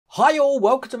Hi all,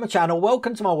 welcome to my channel,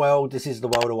 welcome to my world. This is the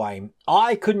world of Wayne.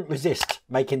 I couldn't resist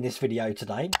making this video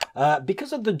today.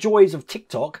 Because of the joys of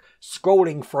TikTok,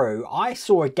 scrolling through, I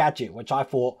saw a gadget which I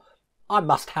thought, I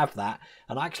must have that.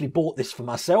 And I actually bought this for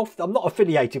myself. I'm not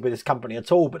affiliated with this company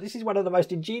at all, but this is one of the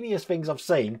most ingenious things I've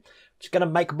seen, which is going to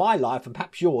make my life, and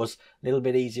perhaps yours, a little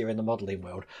bit easier in the modelling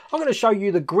world. I'm going to show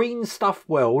you the Green Stuff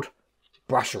World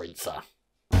brush rinser.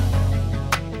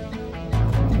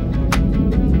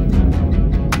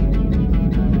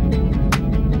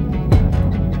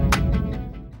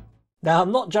 Now,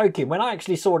 I'm not joking. When I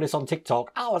actually saw this on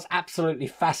TikTok, I was absolutely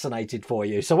fascinated for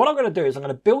you. So what I'm going to do is I'm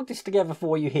going to build this together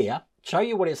for you here, show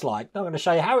you what it's like. I'm going to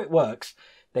show you how it works.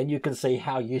 Then you can see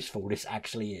how useful this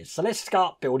actually is. So let's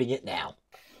start building it now.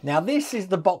 Now, this is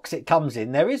the box it comes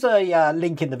in. There is a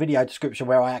link in the video description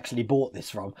where I actually bought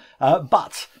this from.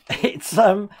 But it's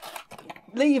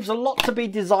leaves a lot to be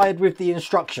desired with the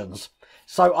instructions.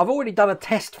 So I've already done a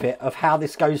test fit of how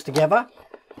this goes together.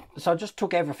 So I just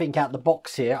took everything out of the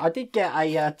box here. I did get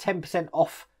a 10%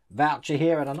 off voucher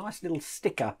here and a nice little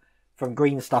sticker from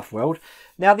Green Stuff World.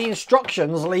 Now the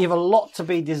instructions leave a lot to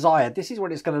be desired. This is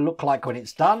what it's going to look like when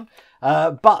it's done.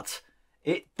 But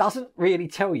it doesn't really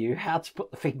tell you how to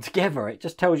put the thing together. It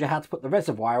just tells you how to put the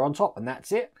reservoir on top and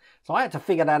that's it. So I had to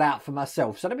figure that out for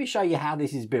myself. So let me show you how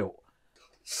this is built.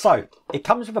 So it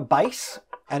comes with a base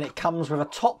and it comes with a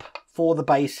top for the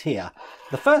base here.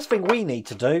 The first thing we need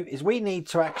to do is we need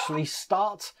to actually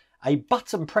start a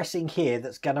button pressing here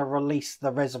that's going to release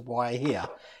the reservoir here.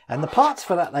 And the parts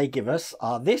for that they give us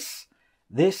are this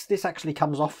actually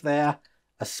comes off there,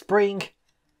 a spring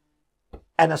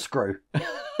and a screw.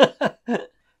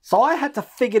 So I had to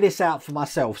figure this out for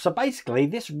myself. So basically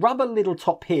this rubber little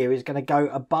top here is going to go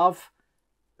above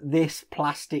this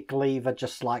plastic lever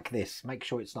just like this. Make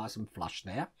sure it's nice and flush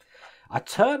there. I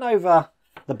turn over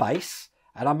the base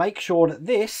and I make sure that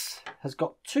this has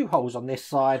got two holes on this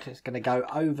side. It's going to go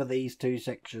over these two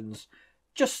sections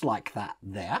just like that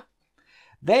there.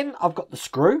 Then I've got the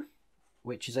screw,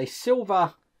 which is a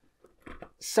silver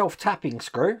self-tapping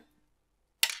screw.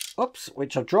 Oops,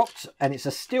 which I've dropped, and it's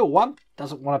a steel one.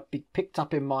 Doesn't want to be picked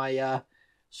up in my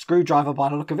screwdriver by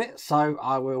the look of it. So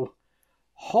I will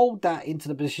hold that into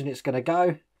the position it's going to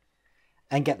go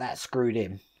and get that screwed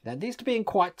in. Now it needs to be in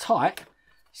quite tight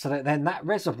so that then that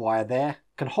reservoir there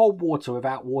can hold water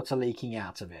without water leaking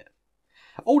out of it.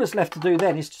 All that's left to do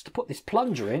then is just to put this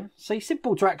plunger in. See,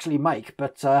 simple to actually make,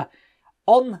 but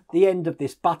on the end of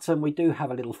this button we do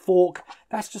have a little fork.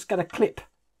 That's just going to clip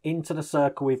into the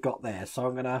circle we've got there. So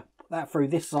I'm going to put that through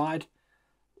this side,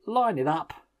 line it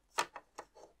up,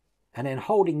 and then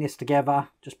holding this together,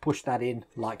 just push that in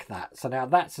like that. So now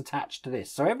that's attached to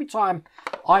this. So every time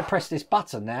I press this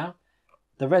button now,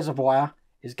 the reservoir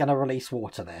is going to release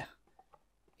water there.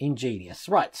 Ingenious.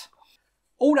 Right.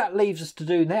 All that leaves us to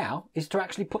do now is to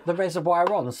actually put the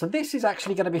reservoir on. So this is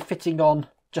actually going to be fitting on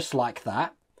just like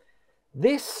that.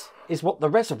 This is what the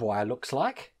reservoir looks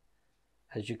like,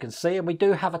 as you can see. And we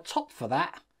do have a top for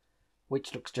that,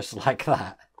 which looks just like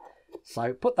that.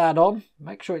 So put that on.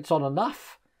 Make sure it's on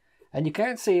enough. And you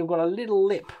can see we've got a little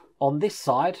lip on this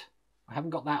side. I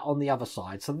haven't got that on the other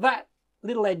side. So that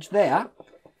little edge there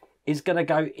is going to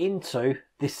go into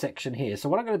this section here. So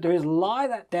what I'm going to do is lie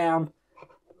that down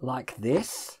like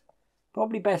this.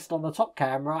 Probably best on the top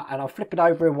camera. And I'll flip it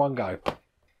over in one go.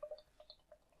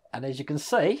 And as you can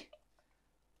see,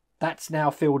 that's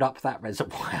now filled up that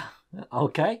reservoir.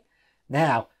 Okay.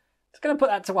 Now, just going to put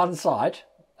that to one side.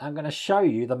 I'm going to show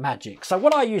you the magic. So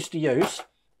what I used to use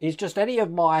is just any of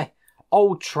my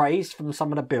old trays from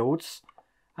some of the builds,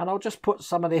 and I'll just put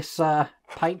some of this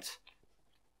paint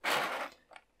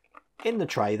in the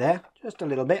tray there, just a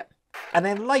little bit, and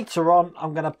then later on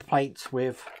I'm going to paint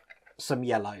with some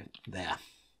yellow there.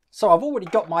 So I've already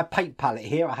got my paint palette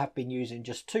here. I have been using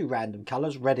just two random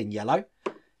colours, red and yellow.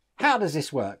 How does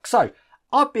this work? So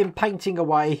I've been painting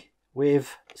away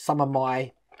with some of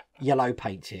my yellow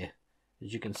paint here,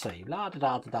 as you can see. La da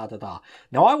da da da da.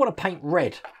 Now I want to paint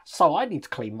red, so I need to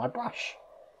clean my brush.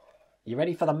 You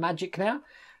ready for the magic now?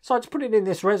 So I just put it in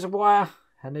this reservoir,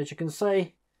 and as you can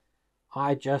see,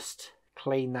 I just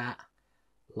clean that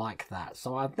like that.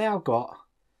 So I've now got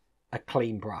a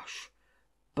clean brush.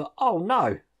 But oh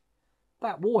no,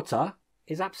 that water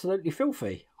is absolutely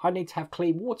filthy. I need to have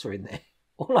clean water in there.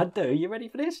 All I do, you ready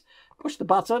for this? Push the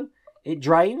button, it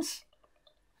drains,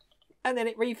 and then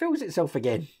it refills itself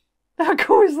again. How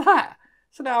cool is that?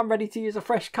 So now I'm ready to use a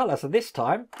fresh colour. So this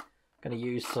time, I'm going to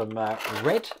use some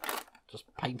red. Just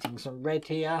painting some red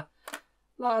here.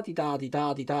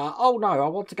 La-di-da-di-da-di-da. Oh no, I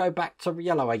want to go back to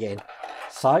yellow again.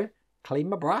 So, clean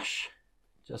my brush,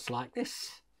 just like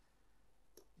this.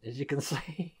 As you can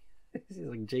see, This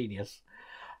is ingenious.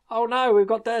 Oh no, we've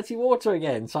got dirty water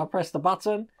again. So I press the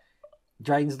button,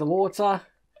 drains the water,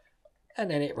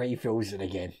 and then it refills it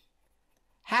again.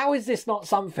 How is this not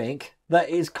something that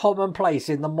is commonplace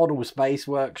in the model space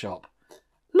workshop?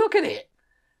 Look at it.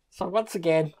 So once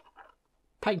again,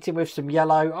 painting with some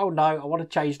yellow. Oh no, I want to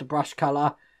change the brush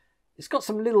colour. It's got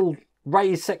some little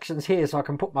raised sections here so I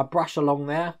can put my brush along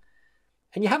there.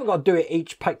 And you haven't got to do it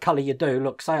each colour you do.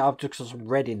 Look, say I've just got some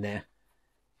red in there.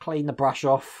 Clean the brush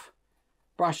off.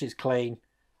 Brush is clean.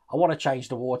 I want to change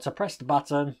the water. Press the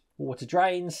button. Water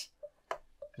drains.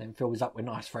 Then fills up with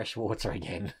nice fresh water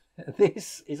again.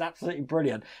 This is absolutely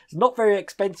brilliant. It's not very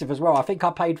expensive as well. I think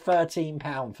I paid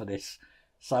 £13 for this.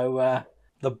 So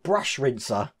the brush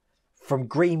rinser from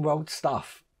Greenworld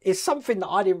Stuff is something that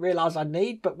I didn't realise I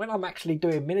need, but when I'm actually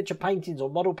doing miniature paintings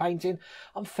or model painting,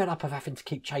 I'm fed up of having to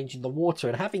keep changing the water,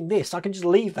 and having this, I can just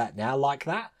leave that now like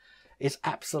that. It's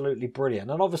absolutely brilliant.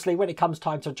 And obviously when it comes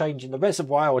time to changing the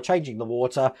reservoir or changing the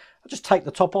water, I just take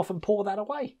the top off and pour that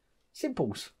away.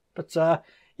 Simples. But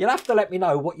you'll have to let me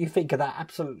know what you think of that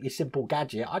absolutely simple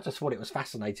gadget. I just thought it was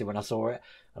fascinating when I saw it,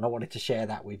 and I wanted to share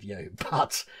that with you.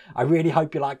 But I really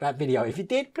hope you liked that video. If you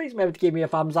did, please remember to give me a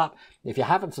thumbs up. If you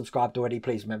haven't subscribed already,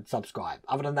 please remember to subscribe.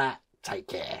 Other than that, take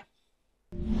care.